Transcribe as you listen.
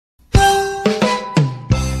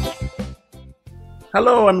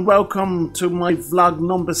Hello and welcome to my vlog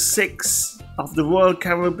number 6 of the Royal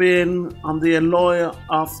Caribbean on the Allure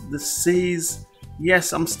of the Seas.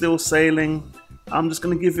 Yes, I'm still sailing. I'm just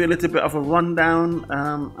going to give you a little bit of a rundown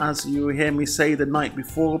as you hear me say the night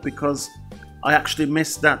before, because I actually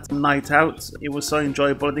missed that night out. It was so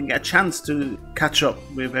enjoyable. I didn't get a chance to catch up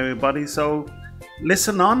with everybody. So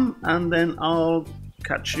listen on and then I'll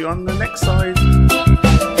catch you on the next side.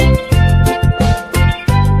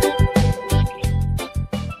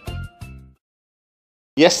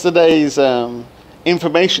 Yesterday's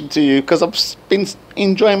information to you, because I've been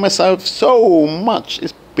enjoying myself so much.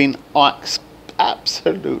 It's been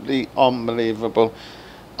absolutely unbelievable.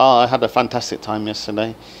 I had a fantastic time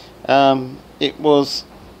yesterday. It was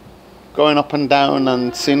going up and down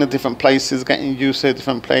and seeing the different places, getting used to the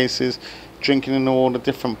different places, drinking in all the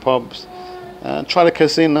different pubs. Tried the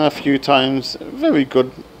casino a few times. Very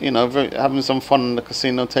good, you know, having some fun on the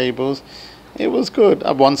casino tables. It was good.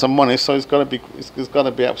 I've won some money, so it's got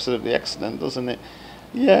to be absolutely excellent, doesn't it?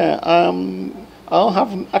 Yeah. I'll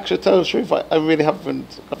have actually tell the truth. I really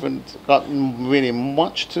haven't gotten really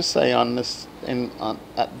much to say on this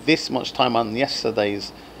at this much time on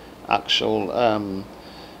yesterday's actual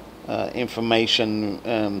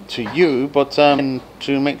information to you, but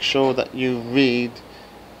to make sure that you read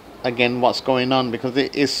again what's going on, because there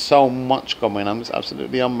is so much going on. It's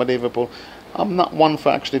absolutely unbelievable. I'm not one for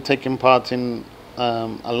actually taking part in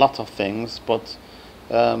a lot of things, but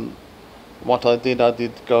what I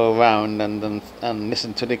did go around and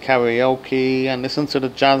listen to the karaoke and listen to the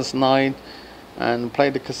jazz night and play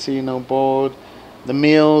the casino board. The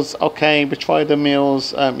meals, okay, we tried the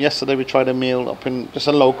meals. Yesterday we tried a meal up in just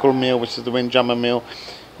a local meal, which is the Windjammer meal,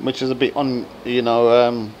 which is a bit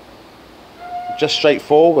just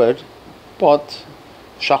straightforward, but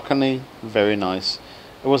shockingly very nice.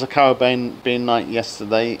 It was a Caribbean night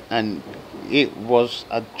yesterday, and it was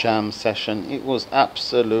a jam session. It was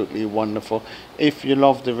absolutely wonderful. If you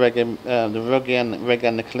love the reggae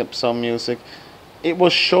and the calypso music, it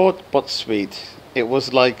was short but sweet. It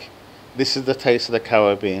was like, this is the taste of the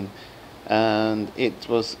Caribbean, and it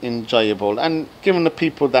was enjoyable. And giving the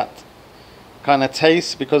people that kind of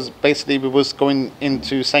taste, because basically we was going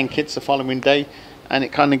into St. Kitts the following day, and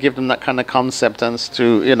it kind of gave them that kind of concept as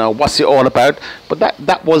to, you know, what's it all about. But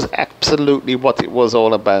that was absolutely what it was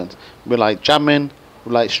all about. We like jamming,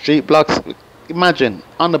 we like street blocks. Imagine,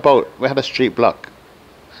 on the boat, we had a street block.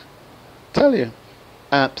 Tell you,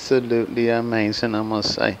 absolutely amazing, I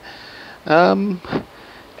must say.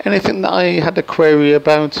 Anything that I had a query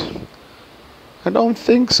about? I don't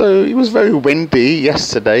think so. It was very windy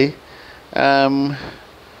yesterday.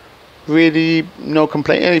 Really no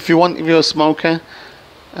complaint. If you're a smoker,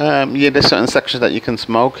 yeah, there's certain sections that you can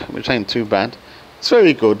smoke, which ain't too bad. It's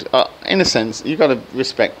very good. In a sense, you gotta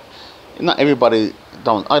respect. Not everybody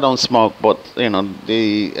I don't smoke, but you know,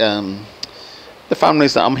 the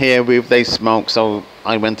families that I'm here with, they smoke, so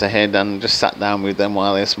I went ahead and just sat down with them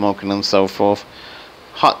while they're smoking and so forth.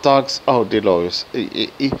 Hot dogs, oh dear Lord.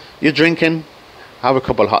 You're drinking, have a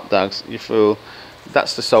couple of hot dogs. You feel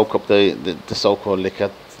that's to soak up the so-called liquor.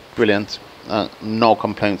 Brilliant. No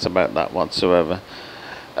complaints about that whatsoever.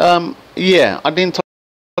 Yeah, I didn't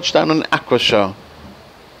touch down on the Aqua Show.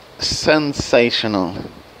 Sensational.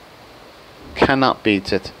 Cannot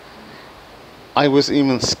beat it. I was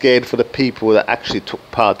even scared for the people that actually took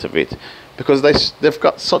part of it, because they've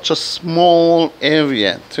got such a small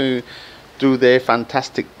area to do their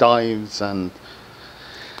fantastic dives and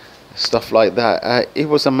stuff like that. It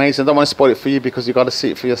was amazing. I don't want to spoil it for you, because you got to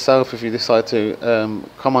see it for yourself if you decide to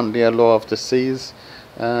come on the Allure of the Seas.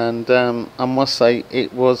 And I must say,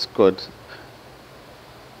 it was good.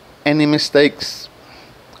 Any mistakes,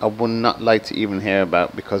 I would not like to even hear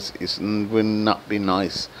about, because it would not be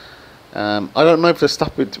nice. I don't know if they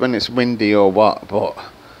stop it when it's windy or what, but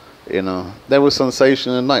you know, there was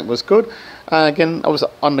sensation. The night was good. Again, I was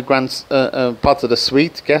on the grand part of the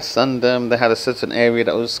suite, guests, and they had a certain area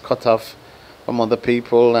that was cut off from other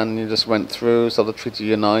people, and you just went through, so they treated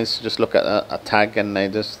you nice. You just look at a tag and they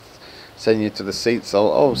just send you to the seat.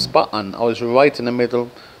 So, oh, spot on. I was right in the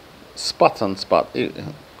middle, spot on spot.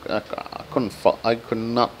 I could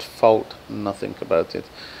not fault nothing about it.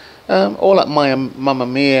 All that my Mamma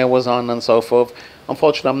Mia was on and so forth.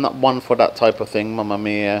 Unfortunately, I'm not one for that type of thing, Mamma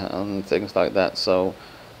Mia and things like that. So,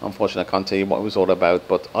 unfortunately, I can't tell you what it was all about.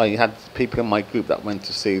 But I had people in my group that went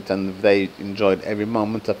to see it, and they enjoyed every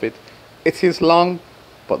moment of it. It is long,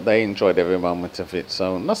 but they enjoyed every moment of it.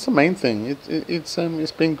 So that's the main thing.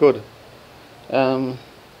 It's been good.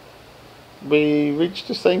 We reached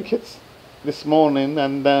the St. Kitts this morning,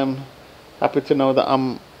 and happy to know that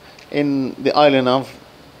I'm in the island of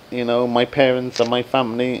you know, my parents and my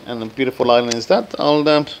family and the beautiful island is that,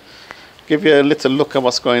 I'll give you a little look at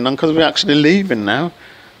what's going on, because we're actually leaving now.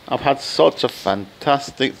 I've had such a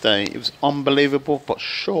fantastic day. It was unbelievable, but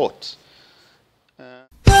short.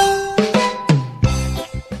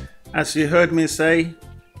 As you heard me say,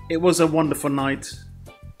 it was a wonderful night.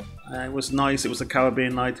 It was nice. It was a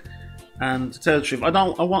Caribbean night. And to tell the truth, I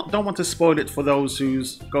don't want to spoil it for those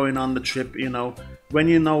who's going on the trip. You know, when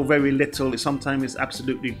you know very little, sometimes it's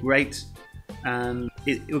absolutely great, and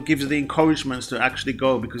it gives you the encouragements to actually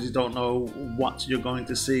go, because you don't know what you're going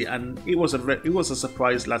to see. And it was a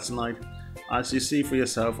surprise last night. As you see for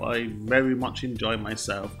yourself, I very much enjoy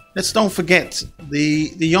myself. Let's don't forget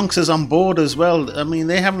the youngsters on board as well. I mean,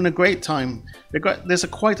 they're having a great time. There's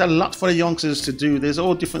quite a lot for the youngsters to do. There's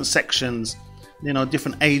all different sections, you know,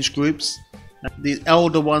 different age groups. The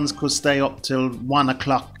elder ones could stay up till 1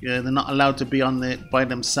 o'clock. They're not allowed to be by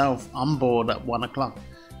themselves on board at 1 o'clock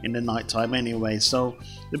in the night time anyway. So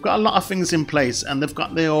they've got a lot of things in place, and they've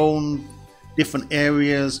got their own different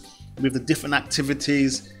areas with the different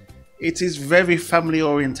activities. It is very family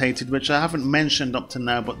orientated, which I haven't mentioned up to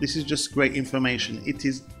now, but this is just great information. It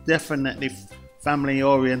is definitely family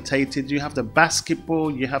orientated. You have the basketball,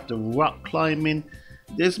 you have the rock climbing.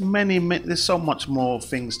 There's so much more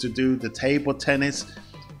things to do. The table tennis,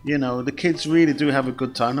 you know, the kids really do have a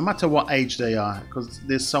good time, no matter what age they are, because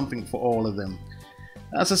there's something for all of them.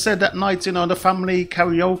 As I said, that night, you know, the family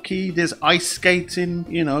karaoke, there's ice skating,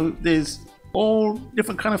 you know, there's all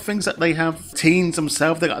different kind of things that they have. Teens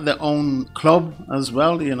themselves, they got their own club as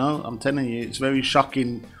well, you know. I'm telling you, it's very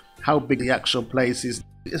shocking how big the actual place is.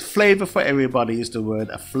 A flavour for everybody is the word,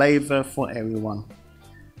 a flavour for everyone.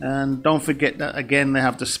 And don't forget that again, they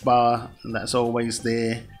have the spa, and that's always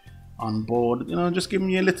there on board. You know, just giving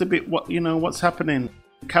you a little bit what's happening.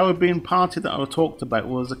 The Caribbean party that I talked about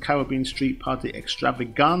was a Caribbean street party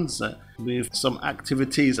extravaganza with some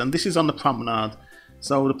activities, and this is on the promenade.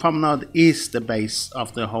 So the promenade is the base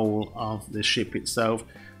of the whole of the ship itself.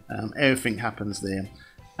 Everything happens there,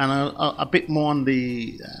 and a bit more on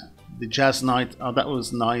the jazz night. Oh, that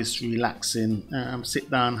was nice, relaxing. Sit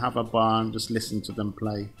down, have a bar, and just listen to them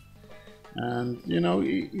play. And you know,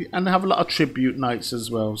 and they have a lot of tribute nights as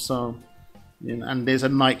well. So, you know, and there's a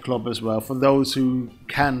nightclub as well for those who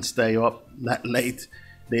can stay up that late.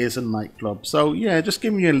 There's a nightclub. So yeah, just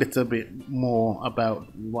giving you a little bit more about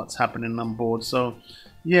what's happening on board. So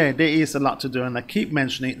yeah, there is a lot to do, and I keep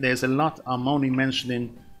mentioning it. There's a lot. I'm only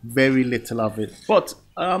mentioning very little of it. But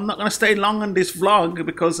I'm not going to stay long on this vlog,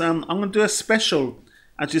 because I'm going to do a special.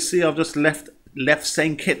 As you see, I've just left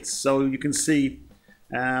St. Kitts, so you can see,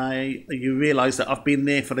 you realize that I've been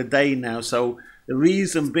there for the day now. So the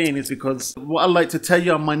reason being is because what I'd like to tell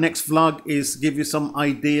you on my next vlog is give you some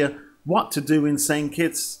idea what to do in St.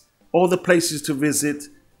 Kitts, all the places to visit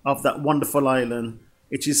of that wonderful island.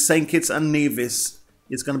 It is St. Kitts and Nevis.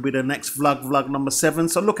 It's going to be the next vlog number 7.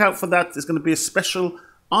 So look out for that. It's going to be a special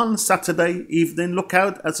on Saturday evening. Look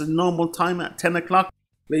out at a normal time at 10 o'clock.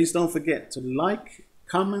 Please don't forget to like,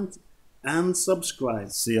 comment, and subscribe.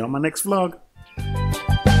 See you on my next vlog.